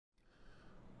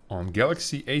On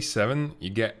Galaxy A7, you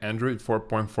get Android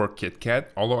 4.4 KitKat,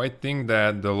 although I think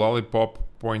that the Lollipop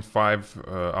 0.5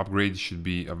 upgrade should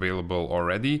be available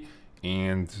already,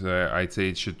 and I'd say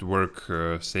it should work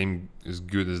same as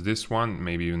good as this one,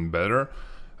 maybe even better.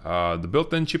 The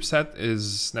built-in chipset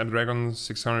is Snapdragon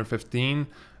 615,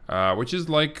 which is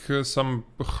like some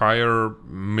higher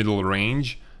middle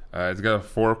range. It's got a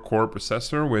 4-core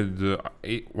processor with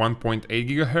 1.8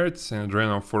 GHz and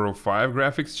Adreno 405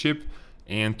 graphics chip,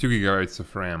 and 2 GB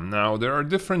of RAM. Now, there are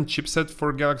different chipsets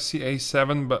for Galaxy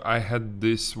A7, but I had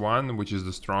this one, which is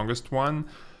the strongest one.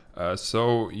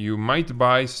 So you might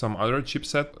buy some other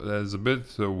chipset that is a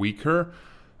bit weaker.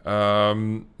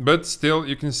 But still,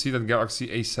 you can see that Galaxy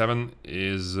A7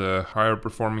 is a higher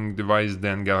performing device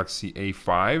than Galaxy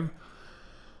A5.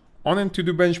 On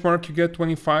AnTuTu benchmark, you get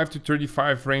 25 to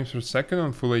 35 frames per second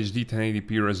on Full HD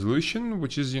 1080p resolution,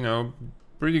 which is,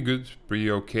 pretty good, pretty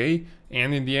okay.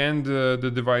 And in the end,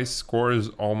 the device scores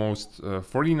almost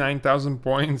 49,000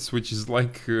 points, which is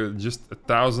like just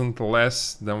 1,000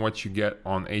 less than what you get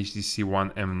on HTC One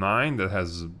M9 that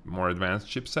has more advanced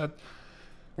chipset.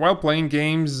 While playing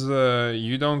games,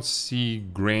 you don't see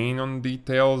grain on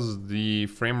details. The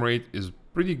frame rate is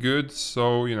pretty good,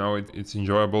 so it's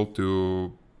enjoyable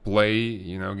to play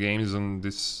games on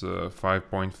this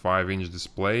 5.5-inch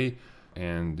display,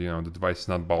 and the device is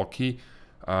not bulky.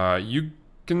 You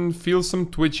can feel some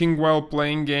twitching while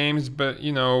playing games, but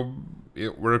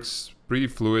it works pretty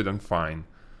fluid and fine.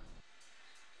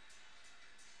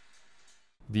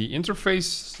 The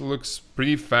interface looks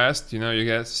pretty fast. You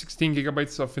get 16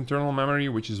 GB of internal memory,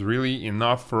 which is really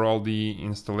enough for all the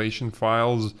installation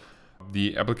files.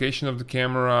 The application of the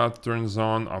camera turns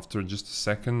on after just a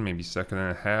second, maybe second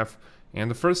and a half. And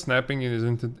the first snapping is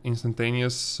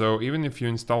instantaneous, so even if you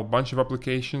install a bunch of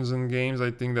applications and games,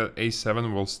 I think that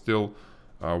A7 will still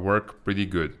work pretty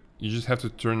good. You just have to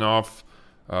turn off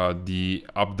the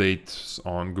updates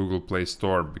on Google Play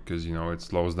Store, because it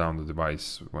slows down the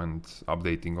device when it's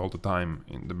updating all the time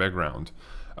in the background.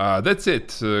 That's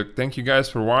it. Thank you guys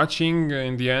for watching.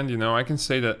 In the end, I can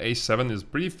say that A7 is a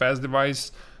pretty fast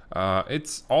device.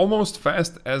 It's almost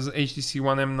fast as HTC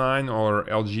One M9 or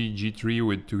LG G3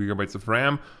 with 2 GB of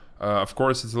RAM. Of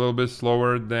course, it's a little bit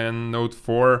slower than Note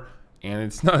 4, and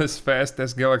it's not as fast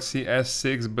as Galaxy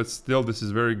S6, but still this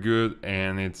is very good,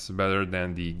 and it's better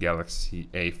than the Galaxy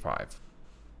A5.